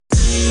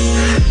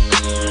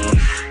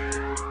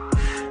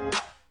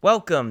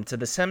Welcome to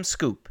the SEM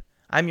Scoop.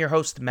 I'm your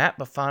host, Matt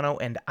Bufano,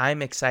 and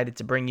I'm excited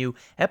to bring you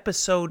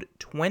episode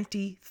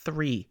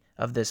 23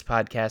 of this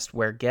podcast,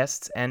 where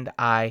guests and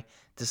I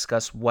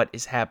discuss what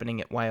is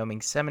happening at Wyoming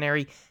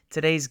Seminary.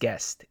 Today's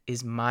guest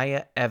is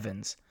Maya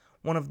Evans,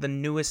 one of the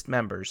newest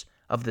members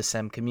of the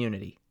SEM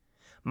community.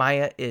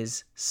 Maya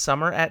is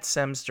Summer at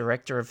SEM's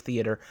Director of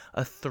Theater,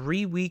 a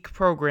 3-week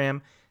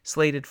program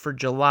slated for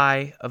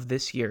July of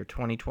this year,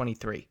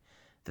 2023.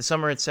 The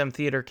Summer at SEM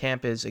Theater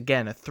Camp is,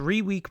 again, a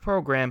 3-week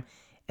program,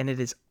 and it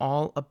is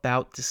all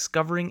about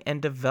discovering and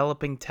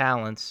developing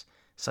talents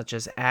such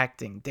as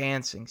acting,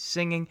 dancing,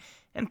 singing,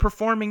 and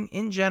performing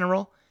in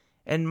general.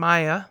 And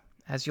Maya,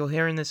 as you'll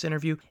hear in this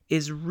interview,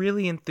 is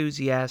really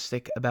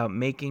enthusiastic about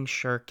making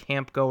sure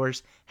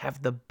campgoers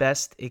have the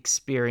best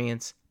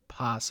experience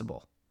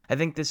possible. I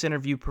think this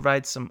interview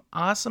provides some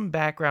awesome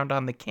background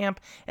on the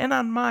camp and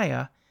on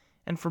Maya,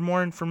 and for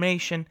more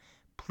information,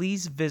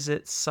 please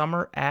visit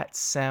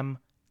summeratsem.org.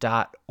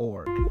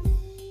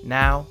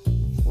 Now,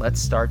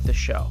 let's start the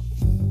show.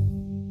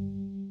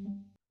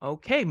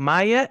 Okay,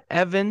 Maya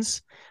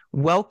Evans,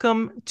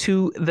 welcome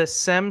to the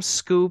SEM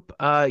Scoop.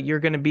 You're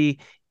going to be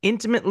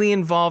intimately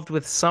involved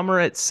with Summer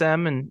at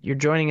SEM, and you're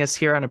joining us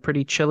here on a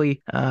pretty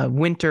chilly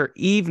winter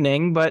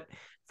evening. But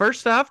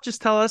first off,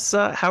 just tell us,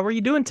 how are you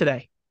doing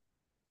today?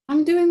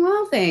 I'm doing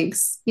well,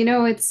 thanks.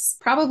 It's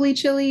probably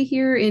chilly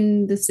here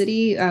in the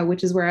city,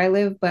 which is where I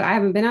live, but I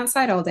haven't been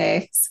outside all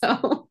day.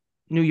 So,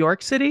 New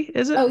York City,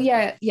 is it? oh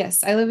yeah,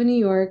 yes, I live in New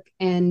York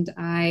and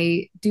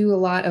I do a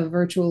lot of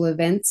virtual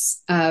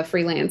events,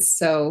 freelance.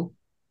 So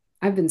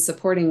I've been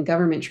supporting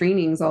government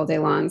trainings all day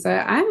long. So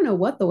I don't know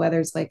what the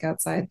weather's like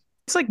outside.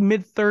 It's like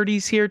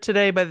mid-30s here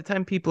today. By the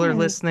time people are Yeah,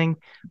 listening,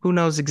 who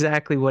knows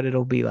exactly what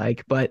it'll be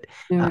like. But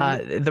no,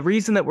 right. the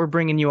reason that we're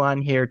bringing you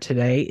on here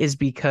today is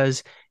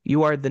because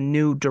you are the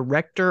new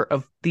director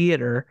of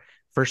theater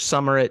for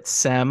Summer at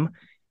SEM.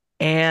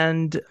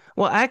 And,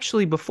 well,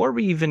 actually, before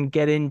we even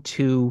get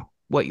into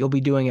what you'll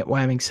be doing at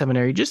Wyoming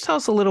Seminary, just tell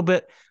us a little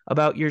bit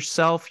about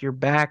yourself, your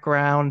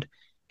background,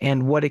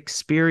 and what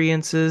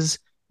experiences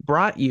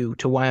brought you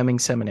to Wyoming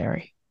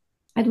Seminary.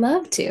 I'd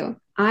love to.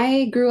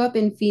 I grew up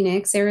in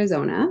Phoenix,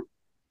 Arizona.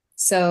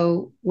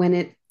 So when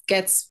it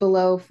gets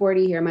below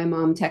 40 here, my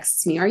mom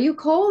texts me, "Are you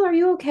cold? Are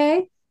you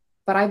okay?"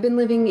 But I've been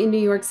living in New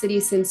York City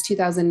since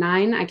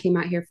 2009. I came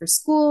out here for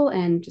school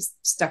and just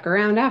stuck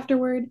around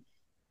afterward.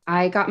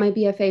 I got my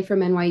BFA from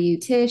NYU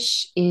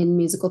Tisch in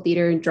musical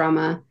theater and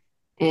drama,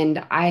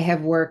 and I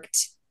have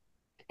worked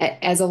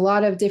as a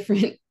lot of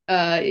different.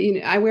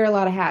 I wear a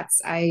lot of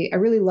hats. I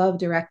really love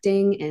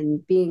directing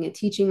and being a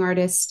teaching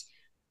artist.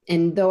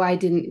 And though I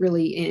didn't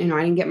really,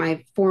 I didn't get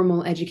my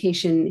formal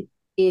education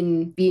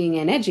in being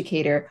an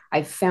educator,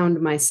 I've found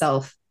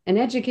myself an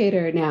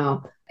educator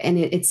now. And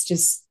it's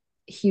just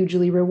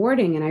hugely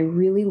rewarding. And I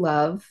really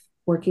love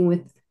working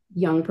with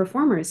young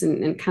performers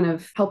and kind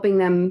of helping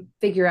them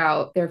figure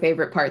out their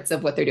favorite parts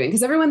of what they're doing.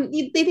 Because everyone,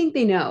 they think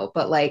they know,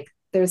 but like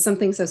there's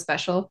something so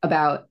special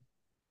about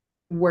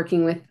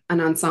working with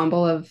an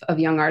ensemble of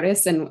young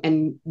artists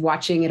and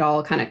watching it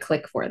all kind of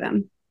click for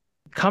them.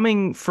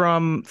 Coming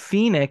from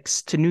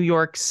Phoenix to New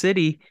York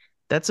City,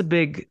 that's a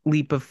big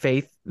leap of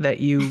faith that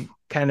you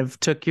kind of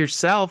took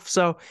yourself.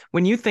 So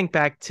when you think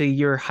back to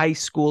your high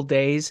school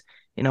days,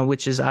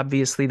 which is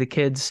obviously the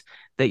kids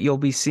that you'll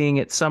be seeing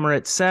at Summer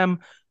at SEM,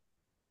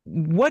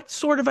 what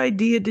sort of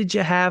idea did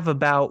you have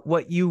about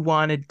what you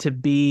wanted to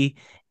be?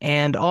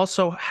 And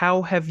also,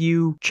 how have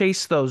you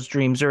chased those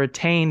dreams or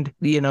attained,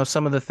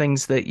 some of the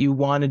things that you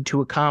wanted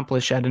to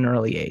accomplish at an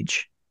early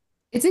age?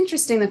 It's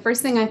interesting. The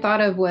first thing I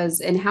thought of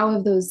was, and how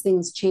have those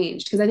things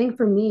changed? Because I think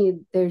for me,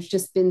 there's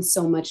just been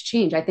so much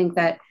change. I think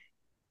that,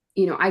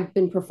 I've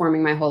been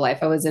performing my whole life.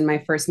 I was in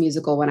my first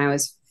musical when I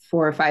was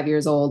 4 or 5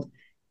 years old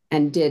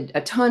and did a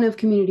ton of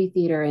community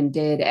theater and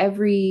did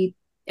every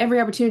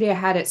opportunity I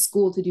had at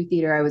school to do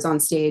theater. I was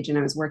on stage and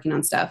I was working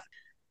on stuff.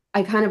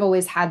 I kind of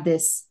always had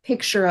this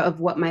picture of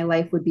what my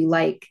life would be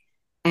like.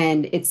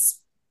 And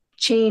it's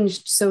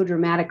changed so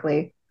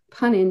dramatically,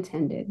 pun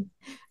intended,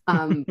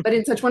 but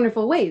in such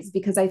wonderful ways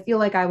because I feel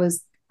like I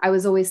was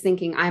always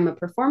thinking I'm a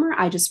performer.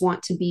 I just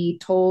want to be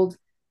told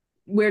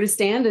where to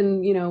stand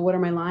and what are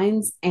my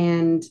lines.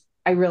 And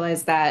I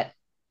realized that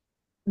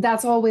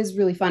that's always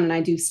really fun, and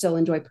I do still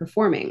enjoy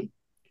performing.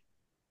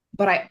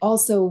 But I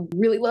also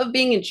really love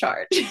being in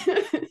charge.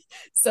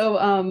 So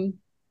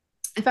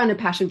I found a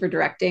passion for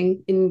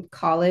directing in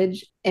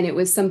college, and it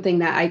was something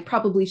that I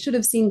probably should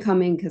have seen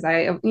coming because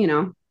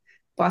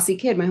bossy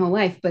kid my whole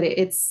life. But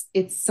it's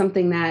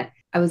something that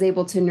I was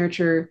able to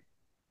nurture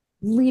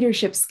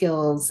leadership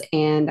skills,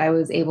 and I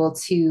was able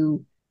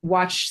to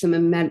watch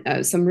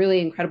some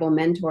really incredible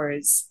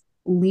mentors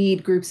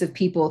lead groups of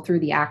people through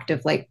the act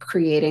of like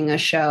creating a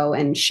show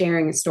and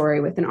sharing a story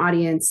with an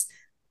audience.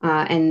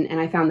 And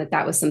I found that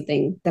that was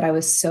something that I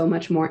was so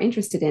much more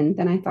interested in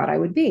than I thought I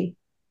would be.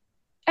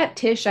 At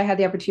Tisch, I had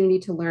the opportunity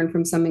to learn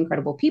from some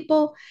incredible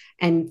people.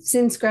 And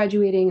since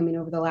graduating, I mean,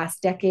 over the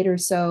last decade or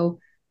so,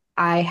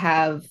 I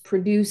have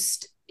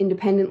produced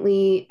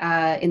independently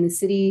in the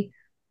city,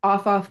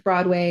 off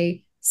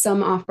Broadway,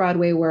 some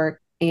off-Broadway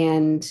work,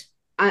 and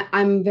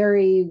I'm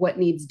very what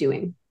needs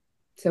doing.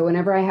 So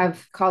whenever I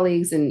have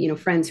colleagues and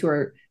friends who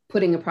are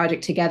putting a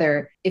project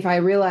together, if I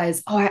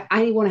realize, oh,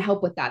 I want to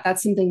help with that,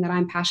 that's something that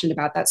I'm passionate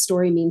about, that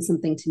story means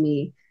something to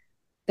me,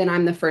 then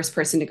I'm the first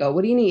person to go,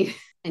 what do you need?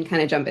 And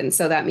kind of jump in.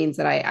 So that means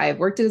that I've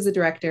worked as a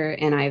director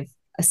and I've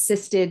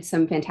assisted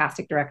some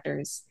fantastic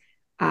directors.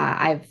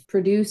 I've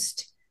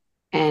produced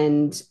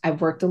and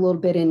I've worked a little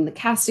bit in the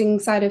casting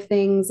side of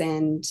things.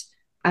 And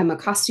I'm a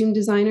costume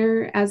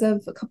designer as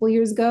of a couple of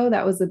years ago.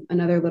 That was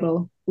another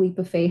little leap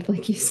of faith,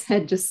 like you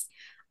said. Just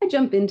I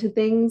jump into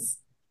things.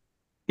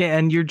 Yeah,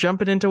 and you're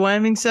jumping into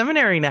Wyoming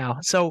Seminary now.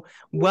 So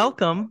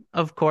welcome,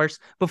 of course.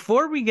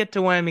 Before we get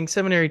to Wyoming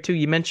Seminary too,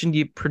 you mentioned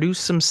you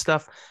produced some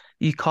stuff.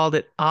 You called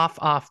it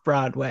off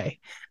Broadway.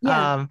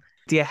 Yeah.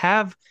 Do you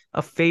have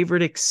a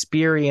favorite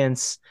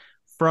experience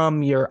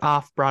from your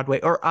off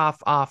Broadway or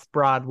off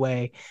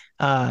Broadway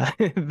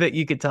that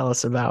you could tell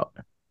us about?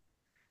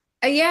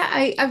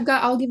 Yeah,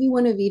 I'll give you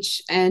one of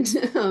each. And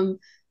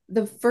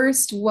the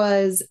first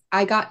was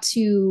I got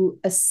to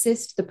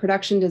assist the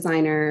production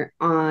designer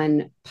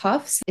on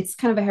Puffs. It's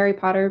kind of a Harry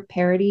Potter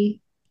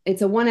parody.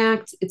 It's a one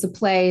act, it's a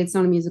play, it's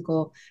not a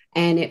musical,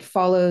 and it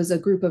follows a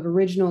group of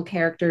original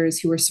characters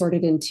who are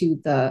sorted into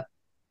the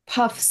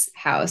Puffs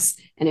house.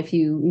 And if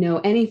you know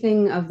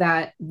anything of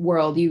that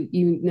world, you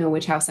know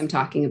which house I'm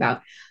talking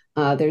about.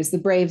 There's the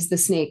Braves, the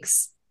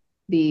Snakes,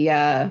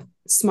 the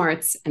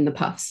Smarts, and the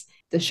Puffs.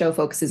 The show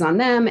focuses on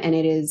them, and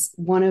it is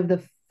one of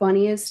the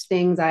funniest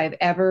things I've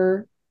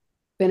ever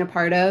been a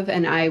part of.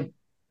 And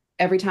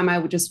every time I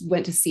would just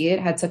went to see it,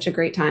 had such a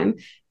great time.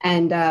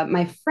 And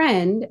my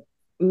friend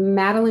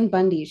Madeline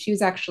Bundy, she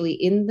was actually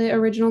in the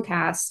original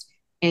cast,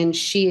 and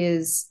she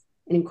is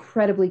an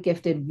incredibly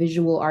gifted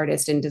visual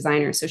artist and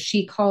designer. So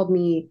she called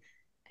me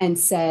and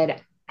said,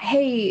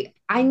 "Hey,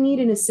 I need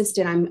an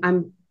assistant.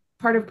 I'm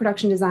part of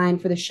production design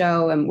for the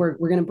show, and we're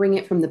going to bring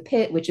it from the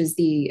Pit, which is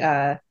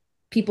the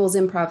People's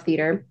Improv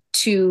Theater,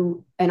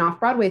 to an off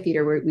Broadway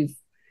theater where we've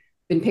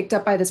been picked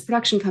up by this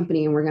production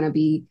company, and we're going to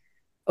be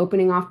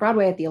opening off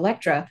Broadway at the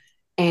Electra.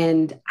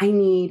 And I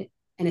need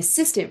an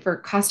assistant for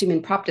costume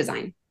and prop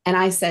design." And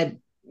I said,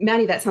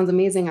 "Maddie, that sounds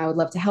amazing. I would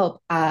love to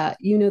help.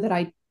 You know that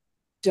I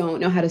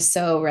don't know how to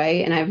sew,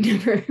 right? And I've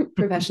never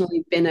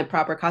professionally been a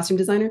proper costume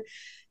designer."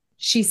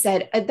 She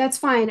said, "That's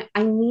fine.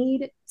 I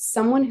need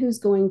someone who's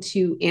going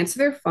to answer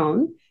their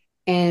phone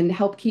and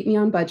help keep me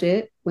on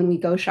budget when we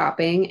go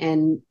shopping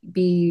and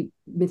be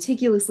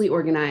meticulously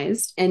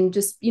organized and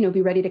just,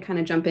 be ready to kind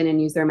of jump in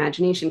and use their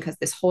imagination because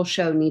this whole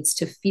show needs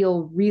to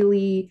feel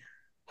really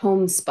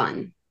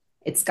homespun.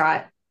 It's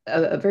got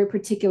a very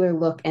particular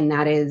look, and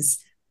that is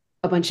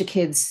a bunch of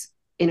kids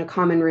in a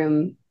common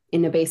room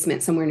in a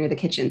basement somewhere near the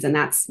kitchens. And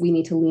we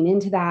need to lean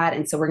into that.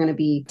 And so we're going to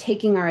be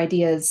taking our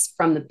ideas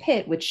from the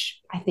Pit, which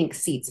I think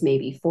seats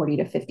maybe 40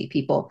 to 50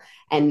 people,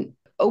 and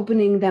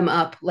opening them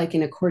up like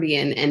an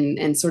accordion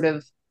and sort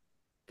of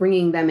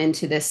bringing them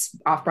into this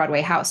off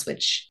Broadway house,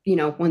 which,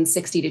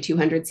 160 to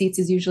 200 seats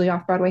is usually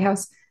off Broadway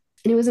house.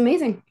 And it was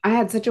amazing. I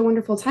had such a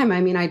wonderful time. I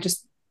mean, I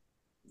just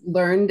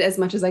learned as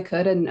much as I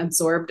could and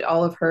absorbed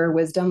all of her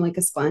wisdom like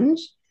a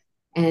sponge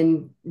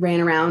and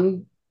ran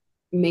around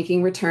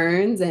making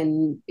returns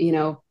and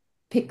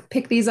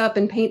pick these up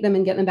and paint them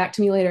and get them back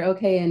to me later.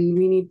 Okay, and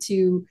we need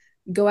to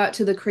go out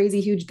to the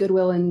crazy huge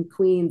Goodwill in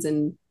Queens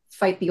and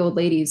fight the old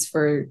ladies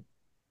for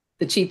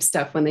the cheap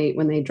stuff when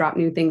they drop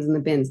new things in the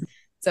bins.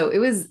 So it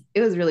was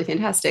really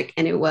fantastic,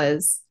 and it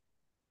was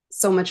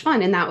so much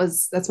fun. And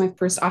that's my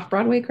first off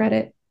Broadway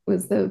credit,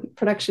 was the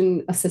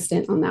production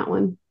assistant on that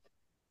one.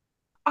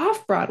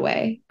 Off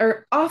Broadway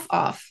or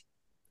off,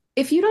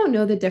 if you don't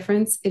know the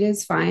difference, it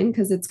is fine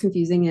because it's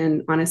confusing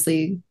and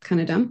honestly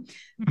kind of dumb.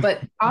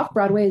 But off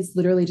Broadway is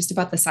literally just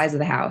about the size of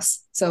the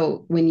house.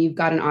 So when you've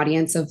got an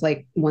audience of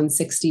like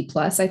 160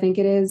 plus, I think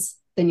it is,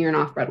 then you're an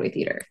off Broadway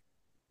theater.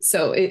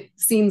 So it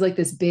seems like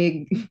this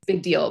big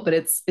deal, but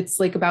it's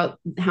like about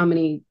how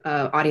many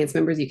audience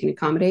members you can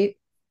accommodate.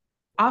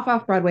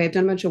 Off Broadway, I've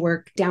done a bunch of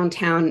work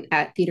downtown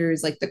at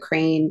theaters like the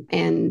Crane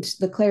and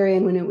the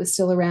Clarion when it was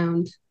still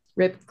around.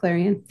 Rip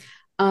Clarion.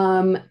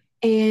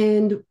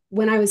 And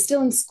when I was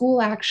still in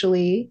school,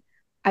 actually,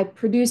 I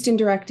produced and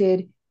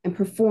directed and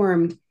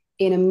performed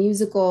in a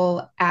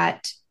musical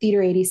at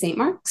Theater 80 St.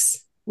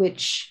 Mark's,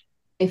 which,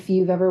 if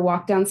you've ever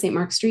walked down St.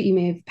 Mark's Street, you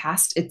may have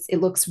passed.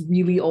 It looks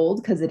really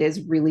old because it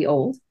is really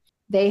old.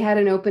 They had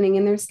an opening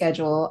in their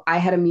schedule. I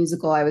had a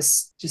musical I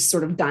was just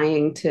sort of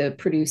dying to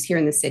produce here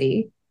in the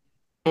city,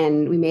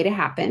 and we made it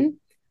happen.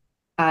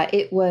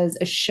 It was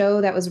a show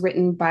that was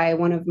written by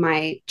one of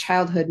my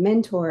childhood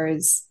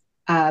mentors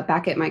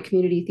back at my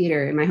community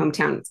theater in my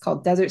hometown. It's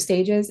called Desert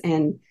Stages.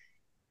 And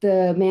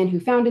the man who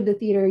founded the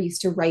theater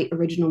used to write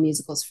original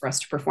musicals for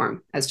us to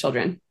perform as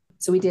children.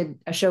 So we did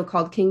a show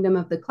called Kingdom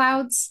of the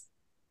Clouds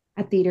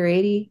at Theater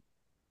 80.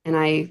 And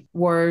I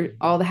wore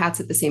all the hats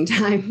at the same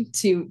time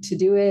to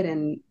do it.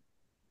 And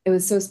it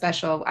was so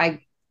special.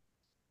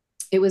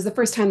 It was the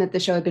first time that the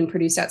show had been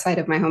produced outside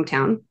of my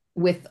hometown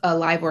with a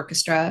live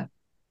orchestra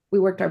We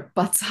worked our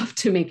butts off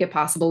to make it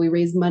possible. We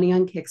raised money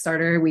on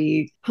Kickstarter.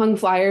 We hung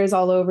flyers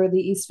all over the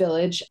East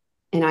Village.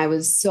 And I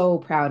was so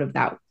proud of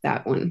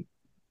that one.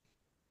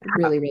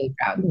 Really, really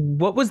proud.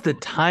 What was the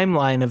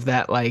timeline of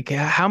that like?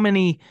 How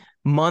many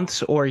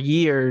months or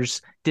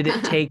years did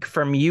it take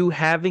from you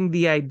having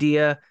the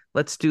idea,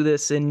 let's do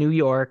this in New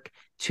York,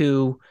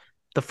 to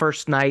the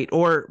first night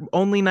or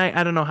only night?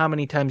 I don't know how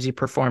many times you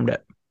performed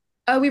it.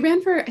 I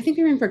think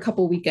we ran for a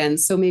couple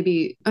weekends. So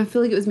maybe, I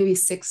feel like it was maybe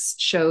 6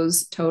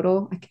 shows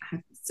total.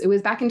 It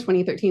was back in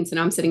 2013. So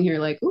now I'm sitting here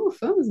like, oh,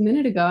 that was a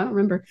minute ago. I don't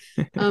remember.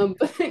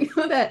 But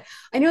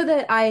I know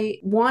that I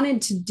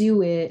wanted to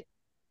do it.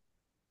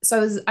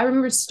 So I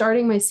remember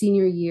starting my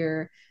senior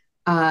year,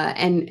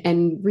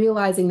 and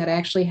realizing that I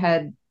actually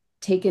had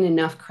taken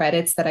enough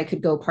credits that I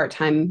could go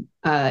part-time,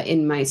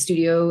 in my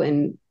studio.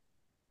 And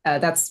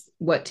that's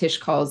what Tisch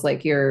calls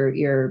like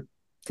your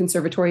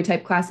conservatory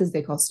type classes.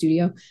 They call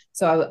studio.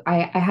 So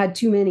I had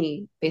too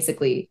many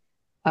basically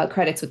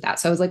credits with that.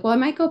 So I was like, well, I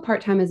might go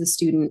part time as a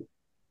student.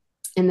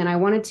 And then I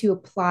wanted to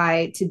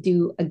apply to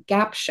do a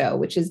gap show,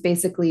 which is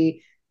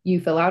basically you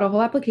fill out a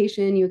whole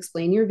application, you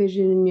explain your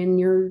vision and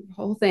your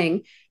whole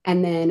thing,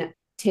 and then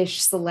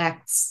Tisch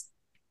selects,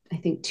 I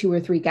think, 2 or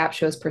 3 gap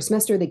shows per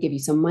semester. They give you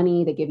some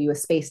money, they give you a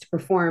space to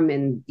perform,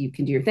 and you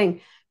can do your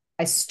thing.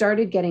 I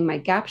started getting my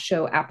gap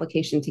show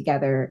application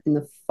together in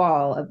the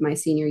fall of my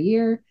senior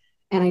year,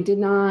 and I did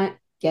not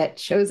get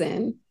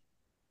chosen.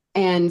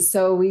 And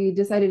so we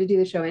decided to do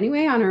the show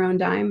anyway on our own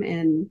dime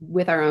and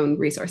with our own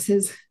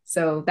resources.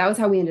 So that was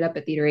how we ended up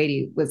at Theater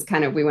 80. Was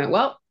kind of, we went,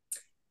 well,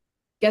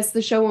 guess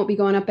the show won't be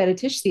going up at a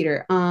Tisch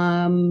theater.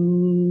 How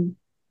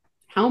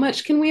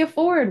much can we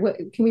afford? What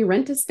can we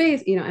rent a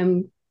space?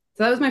 And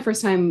so that was my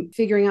first time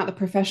figuring out the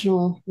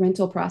professional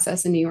rental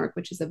process in New York,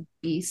 which is a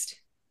beast.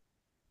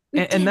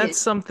 And that's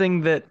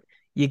something that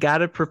you got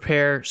to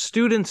prepare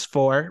students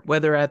for,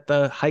 whether at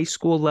the high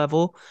school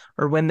level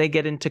or when they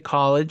get into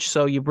college.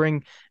 So you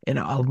bring in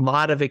a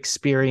lot of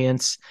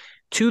experience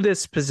to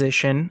this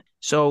position.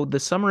 So the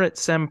Summer at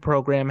SEM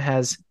program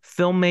has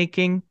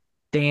filmmaking,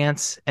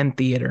 dance, and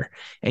theater,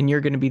 and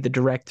you're going to be the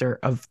director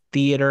of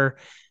theater.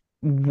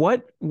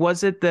 What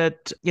was it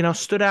that,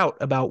 stood out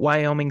about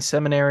Wyoming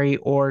Seminary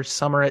or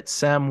Summer at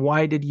SEM?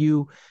 Why did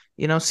you,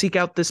 seek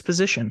out this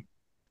position?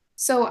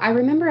 So I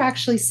remember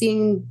actually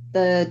seeing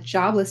the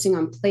job listing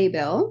on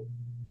Playbill,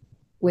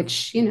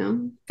 which,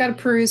 got to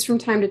peruse from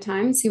time to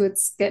time, see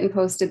what's getting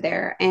posted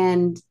there.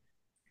 And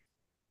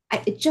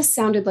it just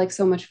sounded like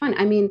so much fun.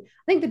 I mean,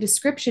 I think the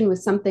description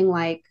was something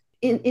like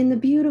in the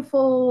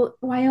beautiful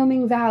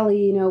Wyoming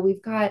Valley,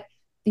 we've got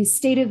these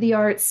state of the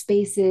art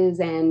spaces,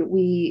 and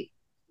we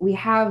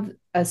have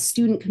a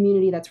student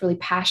community that's really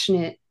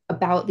passionate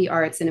about the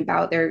arts and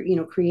about their,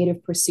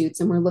 creative pursuits.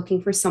 And we're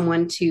looking for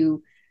someone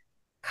to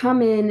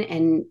come in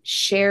and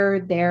share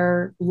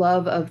their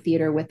love of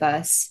theater with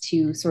us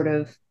to sort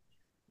of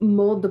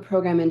mold the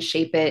program and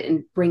shape it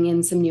and bring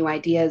in some new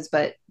ideas,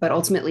 but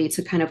ultimately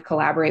to kind of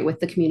collaborate with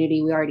the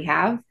community we already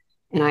have.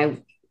 And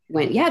I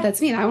went, yeah, that's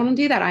me. I want to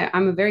do that.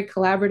 I'm a very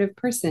collaborative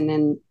person.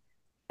 And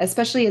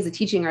especially as a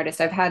teaching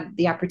artist, I've had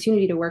the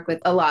opportunity to work with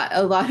a lot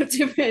of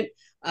different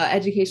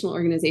educational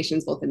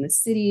organizations, both in the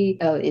city,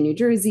 in New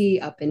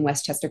Jersey, up in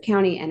Westchester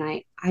County. And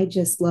I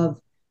just love,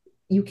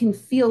 you can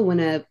feel when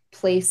a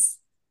place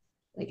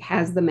like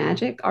has the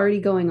magic already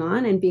going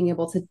on, and being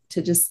able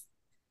to just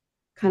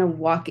kind of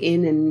walk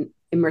in and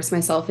immerse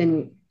myself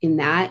in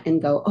that and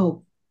go,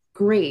 oh,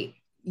 great.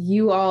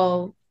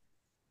 You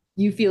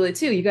feel it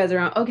too. You guys are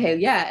on, okay,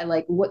 yeah.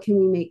 Like, what can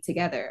we make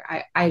together?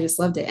 I just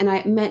loved it. And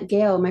I met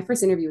Gail. My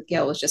first interview with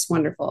Gail was just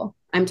wonderful.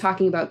 I'm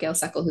talking about Gail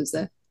Seckel, who's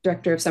the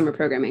director of summer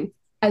programming,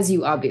 as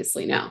you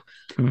obviously know.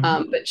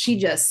 But she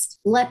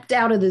just leapt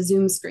out of the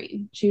Zoom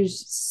screen. She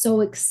was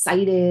so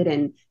excited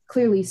and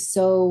clearly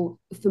so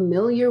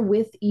familiar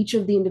with each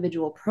of the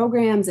individual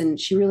programs. And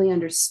she really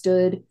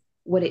understood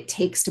what it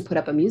takes to put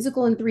up a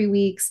musical in 3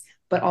 weeks,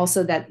 but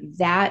also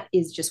that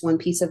is just one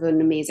piece of an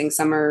amazing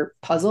summer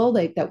puzzle,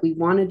 like that we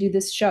want to do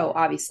this show,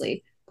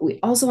 obviously, but we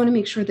also want to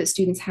make sure that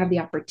students have the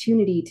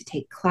opportunity to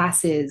take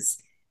classes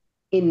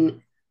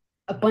in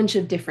a bunch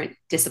of different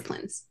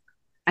disciplines.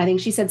 I think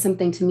she said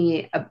something to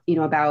me,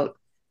 about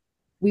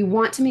we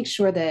want to make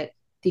sure that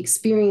the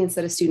experience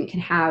that a student can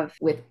have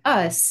with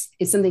us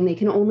is something they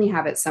can only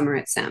have at Summer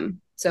at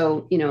SEM.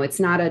 So, it's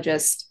not a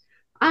just,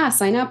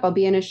 sign up, I'll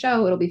be in a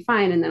show, it'll be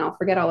fine, and then I'll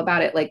forget all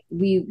about it. Like,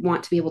 we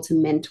want to be able to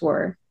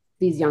mentor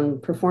these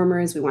young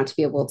performers. We want to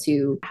be able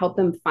to help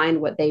them find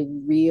what they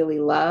really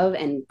love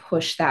and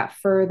push that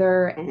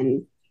further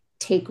and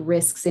take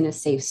risks in a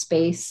safe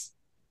space,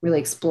 really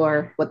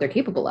explore what they're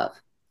capable of.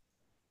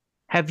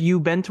 Have you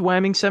been to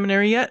Wyoming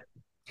Seminary yet?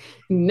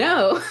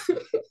 No.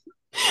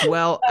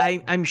 Well,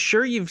 I'm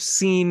sure you've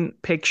seen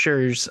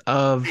pictures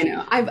of. I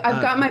know.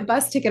 I've got my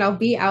bus ticket. I'll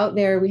be out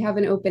there. We have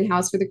an open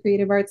house for the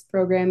creative arts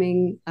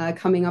programming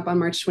coming up on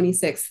March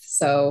 26th.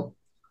 So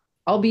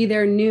I'll be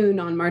there noon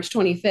on March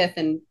 25th,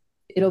 and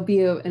it'll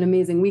be an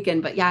amazing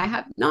weekend. But yeah, I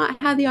have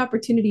not had the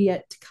opportunity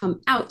yet to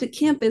come out to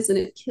campus, and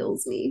it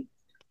kills me.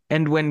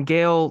 And when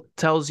Gail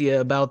tells you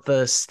about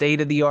the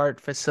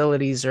state-of-the-art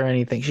facilities or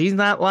anything, she's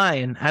not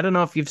lying. I don't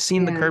know if you've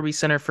seen the Yeah. Kirby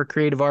Center for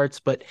Creative Arts,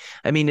 but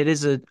I mean, it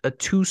is a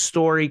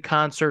two-story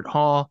concert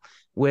hall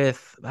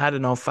with, I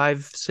don't know,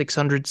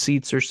 600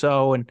 seats or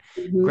so and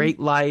Mhm. great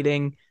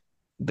lighting.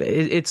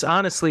 It's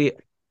honestly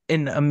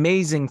an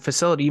amazing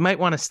facility. You might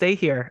want to stay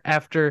here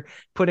after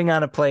putting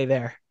on a play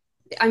there.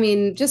 I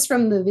mean, just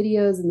from the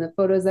videos and the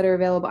photos that are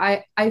available,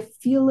 I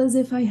feel as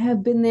if I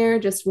have been there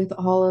just with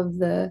all of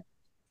the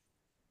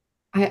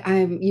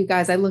I'm you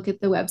guys, I look at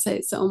the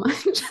website so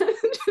much.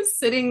 Just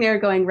sitting there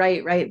going,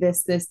 right,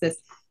 this.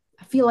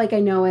 I feel like I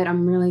know it.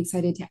 I'm really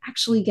excited to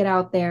actually get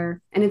out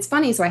there. And it's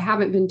funny, so I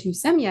haven't been to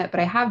SEM yet, but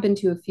I have been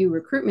to a few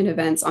recruitment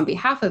events on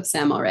behalf of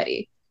SEM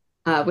already,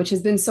 which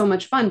has been so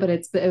much fun. But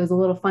it was a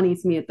little funny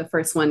to me at the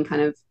first one,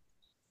 kind of,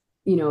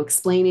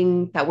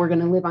 explaining that we're going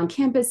to live on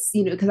campus,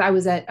 because I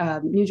was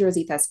at New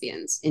Jersey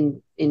Thespians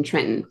in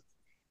Trenton,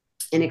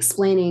 and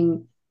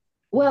explaining,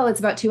 well, it's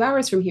about 2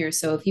 hours from here.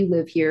 So if you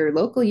live here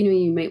local,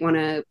 you might want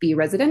to be a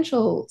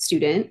residential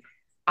student.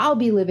 I'll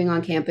be living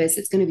on campus.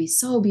 It's going to be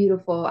so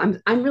beautiful.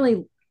 I'm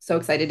really so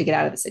excited to get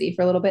out of the city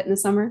for a little bit in the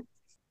summer.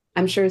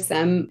 I'm sure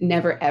SEM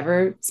never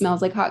ever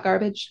smells like hot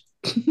garbage.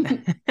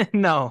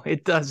 No,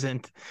 it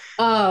doesn't.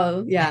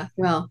 Oh, yeah.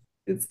 Well,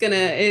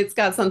 it's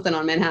got something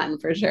on Manhattan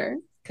for sure.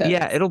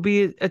 Yeah, Cause it'll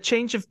be a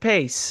change of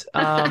pace.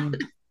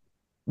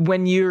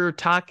 When you're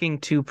talking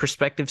to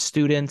prospective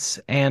students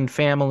and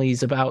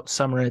families about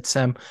summer at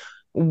SEM,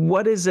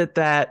 what is it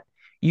that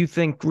you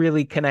think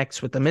really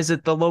connects with them? Is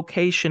it the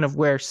location of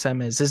where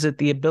SEM is? Is it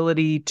the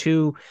ability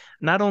to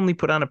not only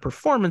put on a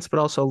performance, but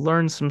also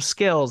learn some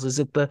skills? Is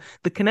it the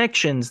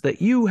connections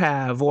that you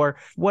have? Or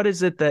what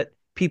is it that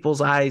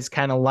people's eyes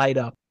kind of light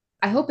up?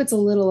 I hope it's a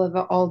little of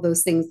all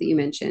those things that you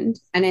mentioned.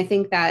 And I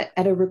think that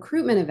at a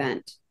recruitment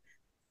event,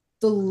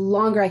 the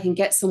longer I can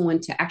get someone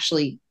to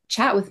actually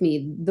chat with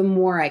me, the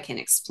more I can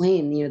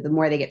explain, the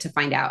more they get to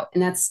find out.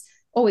 And that's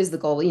always the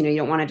goal. You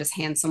don't want to just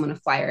hand someone a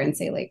flyer and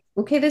say, like,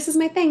 okay, this is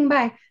my thing.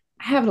 Bye.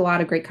 I have a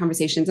lot of great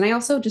conversations. And I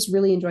also just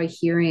really enjoy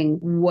hearing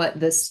what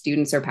the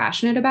students are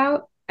passionate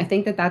about. I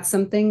think that that's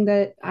something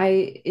that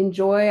I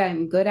enjoy.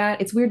 I'm good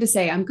at. It's weird to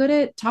say I'm good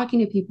at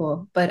talking to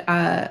people, but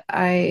I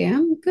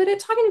am good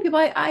at talking to people.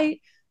 I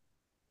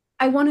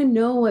want to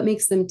know what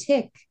makes them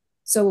tick.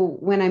 So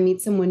when I meet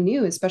someone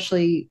new,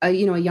 especially a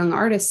young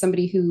artist,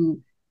 somebody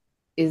who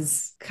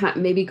is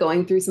maybe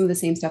going through some of the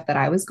same stuff that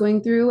I was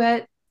going through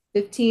at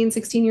 15,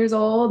 16 years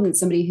old, and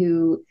somebody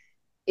who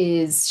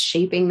is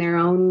shaping their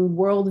own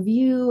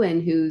worldview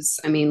and who's,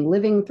 I mean,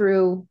 living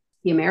through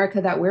the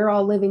America that we're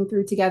all living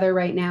through together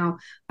right now.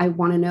 I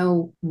want to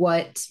know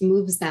what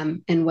moves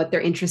them and what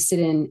they're interested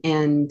in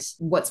and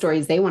what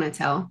stories they want to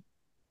tell.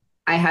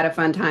 I had a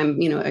fun time,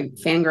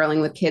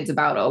 fangirling with kids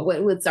about, oh,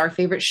 what's our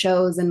favorite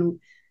shows and,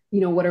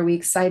 what are we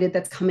excited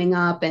that's coming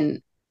up?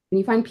 And when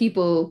you find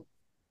people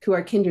who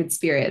are kindred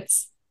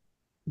spirits,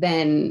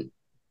 then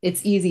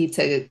it's easy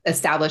to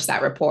establish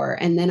that rapport.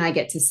 And then I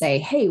get to say,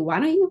 hey, why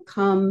don't you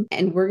come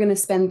and we're going to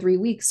spend 3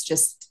 weeks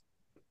just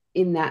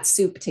in that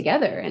soup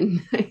together.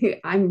 And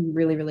I'm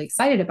really, really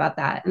excited about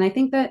that. And I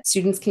think that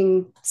students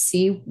can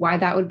see why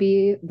that would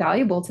be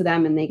valuable to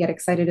them and they get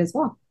excited as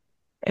well.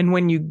 And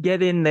when you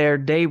get in there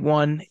day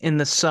one in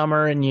the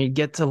summer and you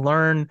get to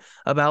learn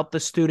about the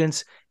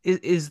students,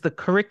 is the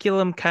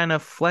curriculum kind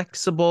of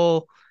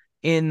flexible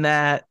in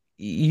that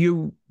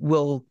you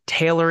will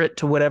tailor it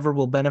to whatever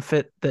will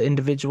benefit the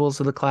individuals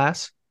of the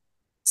class?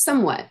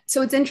 Somewhat.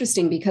 So it's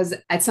interesting because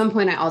at some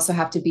point I also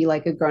have to be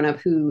like a grown up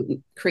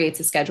who creates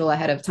a schedule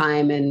ahead of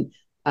time and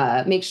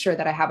makes sure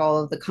that I have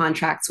all of the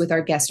contracts with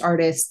our guest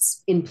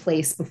artists in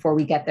place before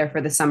we get there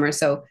for the summer.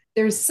 So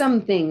there's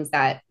some things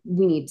that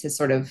we need to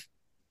sort of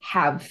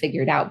have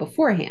figured out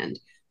beforehand.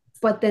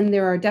 But then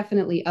there are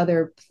definitely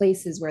other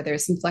places where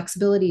there's some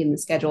flexibility in the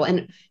schedule.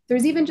 And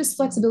there's even just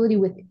flexibility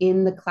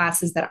within the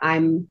classes that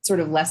I'm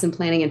sort of lesson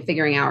planning and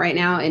figuring out right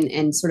now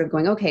and sort of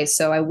going, okay,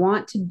 so I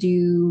want to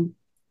do,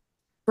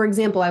 for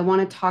example, I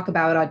want to talk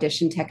about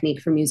audition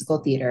technique for musical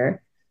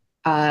theater.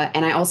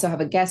 And I also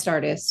have a guest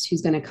artist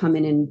who's going to come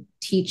in and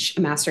teach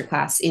a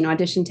masterclass in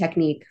audition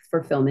technique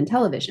for film and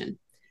television.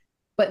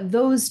 But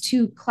those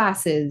two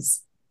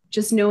classes,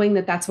 just knowing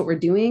that that's what we're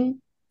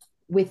doing,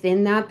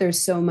 within that, there's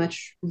so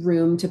much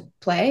room to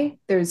play.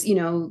 There's,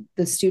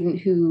 the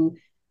student who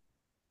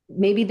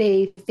maybe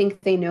they think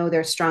they know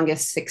their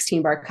strongest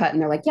 16 bar cut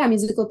and they're like, yeah,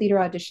 musical theater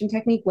audition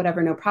technique,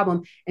 whatever, no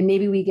problem. And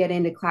maybe we get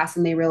into class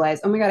and they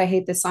realize, oh my God, I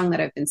hate this song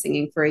that I've been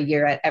singing for a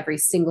year at every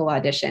single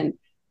audition.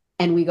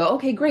 And we go,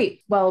 okay,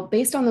 great. Well,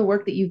 based on the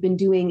work that you've been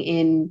doing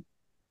in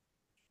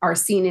our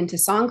scene into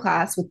song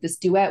class with this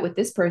duet with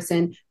this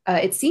person,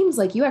 it seems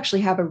like you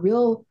actually have a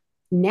real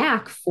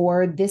knack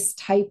for this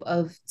type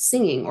of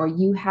singing, or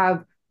you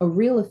have a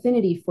real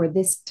affinity for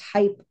this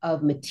type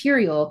of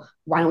material.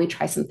 Why don't we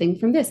try something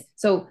from this?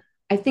 So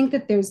I think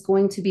that there's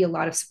going to be a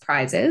lot of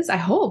surprises. I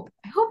hope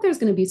there's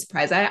going to be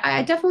surprise.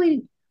 I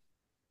definitely,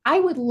 I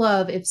would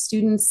love if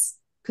students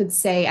could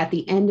say at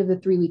the end of the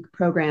 3 week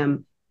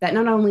program that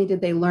not only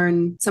did they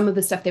learn some of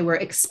the stuff they were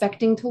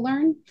expecting to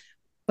learn,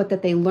 but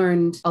that they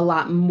learned a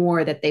lot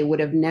more that they would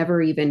have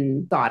never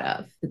even thought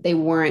of, that they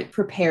weren't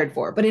prepared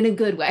for, but in a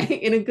good way,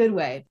 in a good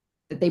way,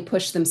 that they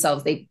pushed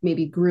themselves. They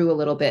maybe grew a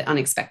little bit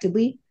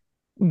unexpectedly.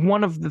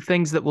 One of the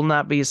things that will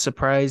not be a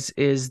surprise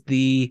is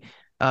the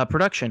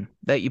production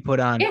that you put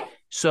on. Yeah.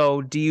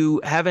 So do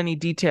you have any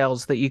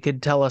details that you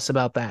could tell us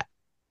about that?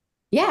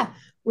 Yeah,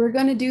 we're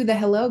going to do The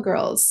Hello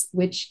Girls,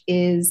 which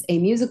is a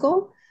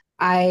musical.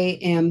 I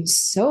am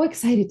so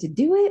excited to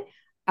do it.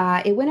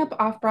 It went up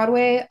off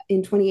Broadway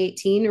in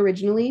 2018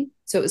 originally.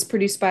 So it was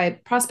produced by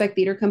Prospect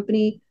Theater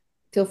Company.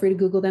 Feel free to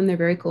Google them. They're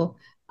very cool.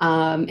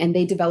 And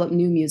they develop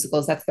new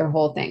musicals. That's their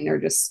whole thing.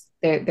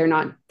 They're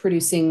not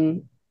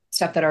producing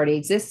stuff that already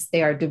exists.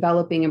 They are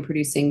developing and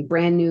producing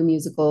brand new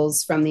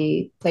musicals from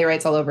the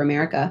playwrights all over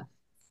America.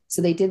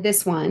 So they did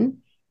this one.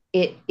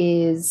 It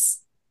is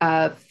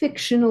a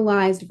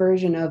fictionalized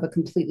version of a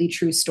completely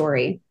true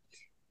story.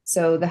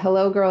 So the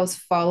Hello Girls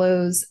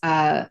follows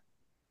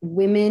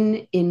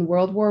women in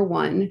World War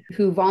I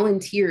who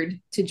volunteered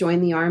to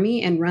join the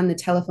army and run the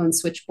telephone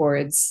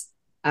switchboards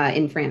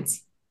in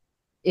France.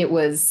 It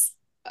was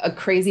a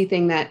crazy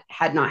thing that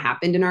had not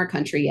happened in our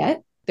country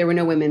yet. There were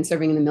no women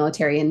serving in the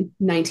military in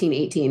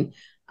 1918.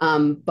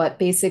 But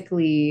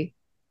basically,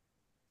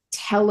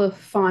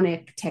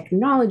 telephonic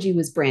technology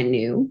was brand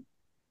new.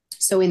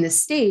 So in the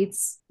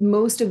States,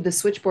 most of the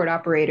switchboard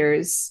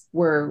operators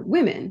were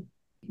women.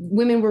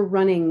 Women were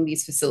running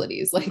these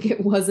facilities. Like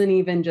it wasn't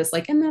even just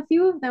like, and a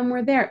few of them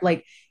were there.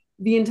 Like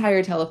the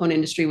entire telephone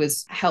industry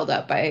was held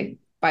up by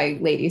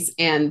ladies.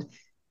 And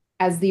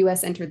as the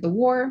US entered the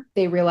war,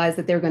 they realized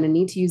that they're going to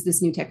need to use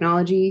this new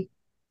technology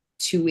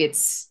to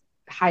its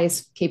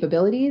highest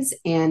capabilities,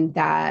 and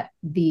that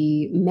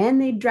the men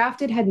they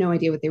drafted had no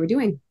idea what they were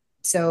doing.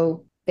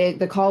 So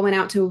the call went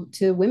out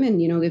to women.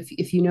 You know,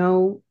 if you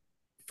know,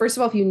 first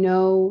of all, if you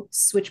know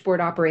switchboard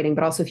operating,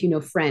 but also if you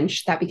know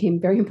French, that became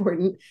very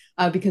important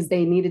because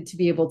they needed to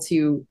be able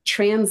to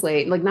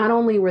translate. Like not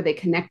only were they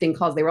connecting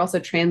calls, they were also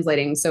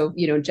translating. So,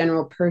 you know,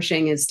 General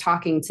Pershing is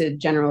talking to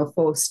General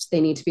Faust. They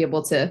need to be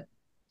able to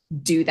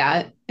do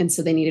that. And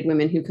so they needed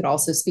women who could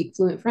also speak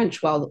fluent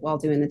French while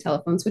doing the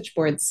telephone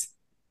switchboards.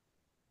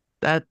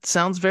 That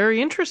sounds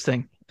very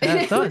interesting.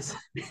 It does.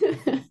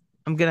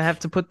 I'm going to have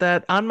to put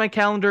that on my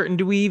calendar. And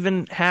do we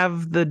even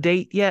have the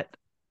date yet?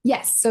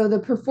 Yes. So the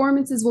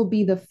performances will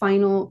be the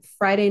final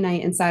Friday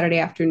night and Saturday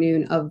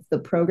afternoon of the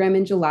program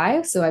in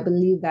July. So I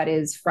believe that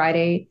is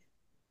Friday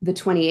the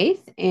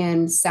 28th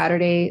and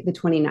Saturday the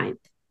 29th.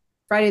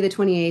 Friday the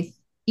 28th,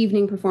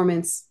 evening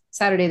performance,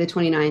 Saturday the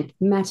 29th,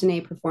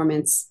 matinee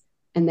performance,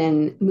 and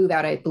then move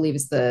out, I believe,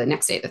 is the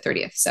next day, the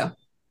 30th. So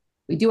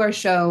we do our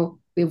show.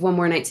 We have one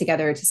more night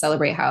together to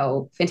celebrate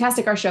how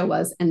fantastic our show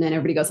was, and then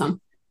everybody goes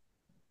home.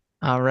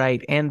 All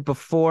right. And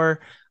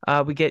before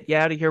we get you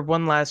out of here,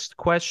 one last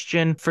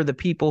question for the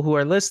people who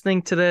are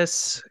listening to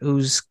this,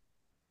 whose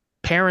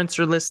parents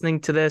are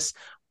listening to this.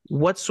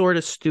 What sort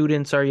of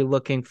students are you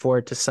looking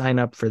for to sign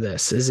up for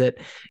this? Is it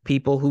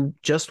people who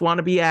just want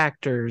to be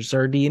actors,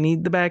 or do you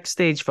need the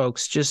backstage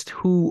folks? Just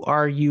who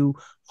are you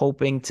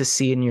hoping to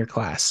see in your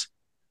class?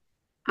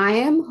 I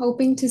am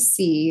hoping to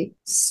see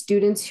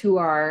students who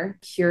are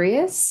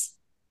curious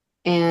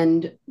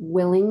and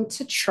willing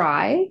to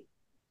try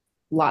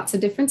lots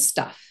of different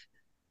stuff.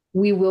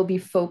 We will be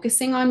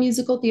focusing on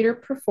musical theater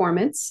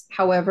performance.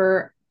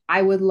 However,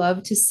 I would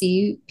love to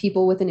see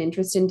people with an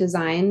interest in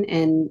design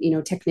and, you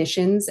know,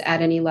 technicians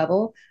at any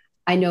level.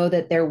 I know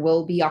that there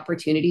will be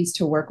opportunities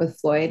to work with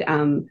Floyd,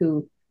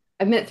 who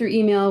I've met through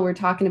email. We're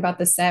talking about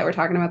the set, we're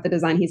talking about the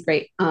design. He's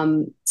great.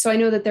 So I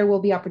know that there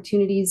will be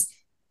opportunities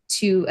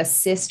to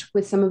assist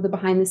with some of the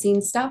behind the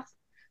scenes stuff.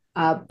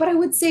 But I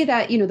would say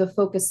that, you know, the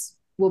focus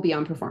will be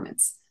on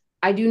performance.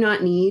 I do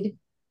not need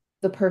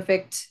the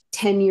perfect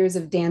 10 years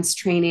of dance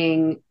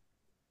training,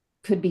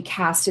 could be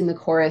cast in the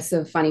chorus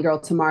of Funny Girl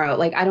Tomorrow.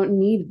 Like, I don't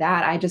need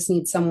that. I just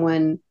need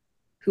someone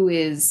who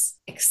is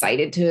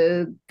excited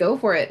to go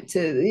for it.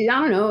 I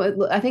don't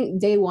know. I think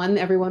day one,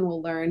 everyone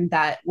will learn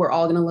that we're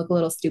all going to look a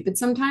little stupid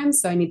sometimes.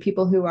 So I need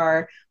people who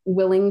are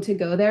willing to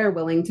go there,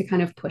 willing to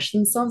kind of push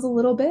themselves a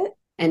little bit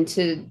and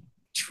to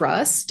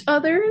trust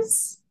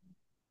others.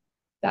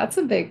 That's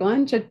a big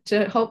one.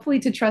 To hopefully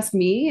to trust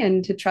me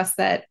and to trust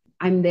that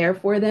I'm there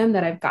for them,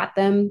 that I've got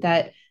them,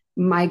 that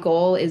my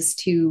goal is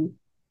to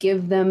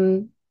give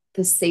them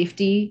the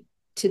safety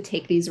to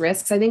take these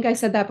risks. I think I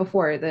said that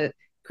before, that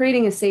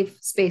creating a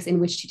safe space in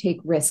which to take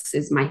risks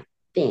is my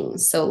thing.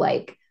 So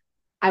like,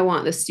 I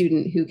want the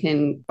student who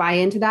can buy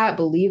into that,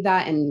 believe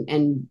that,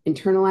 and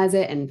internalize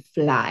it and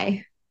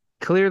fly.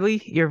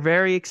 Clearly, you're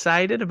very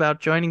excited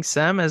about joining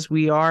SEM, as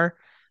we are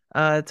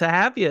to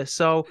have you.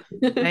 So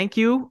thank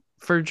you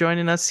for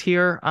joining us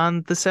here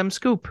on the SEM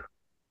Scoop.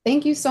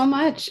 Thank you so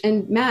much.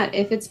 And Matt,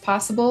 if it's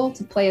possible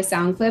to play a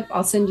sound clip,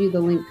 I'll send you the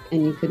link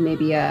and you could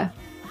maybe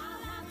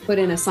put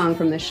in a song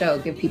from the show,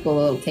 give people a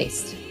little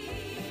taste.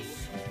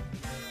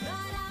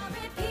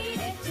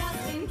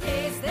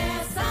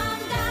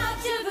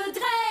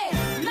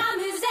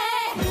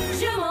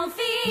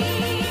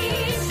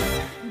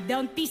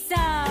 Don't be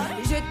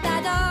sad, je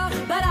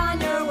t'adore, but on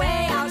your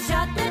way I'll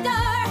shut the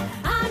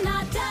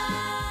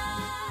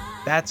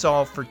That's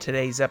all for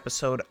today's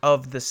episode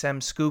of the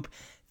SEM Scoop.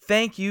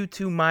 Thank you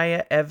to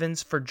Maya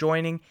Evans for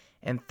joining,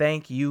 and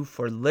thank you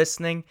for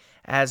listening.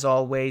 As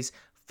always,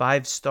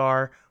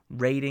 5-star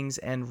ratings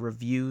and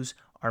reviews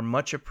are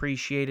much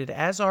appreciated,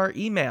 as are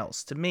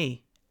emails to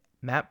me,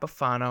 Matt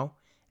Bufano,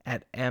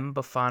 at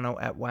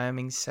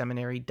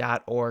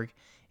mbufano@wyomingseminary.org,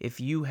 if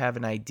you have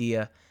an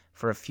idea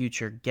for a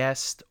future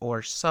guest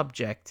or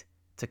subject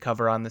to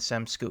cover on the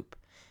SEM Scoop.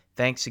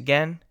 Thanks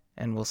again,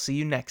 and we'll see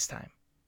you next time.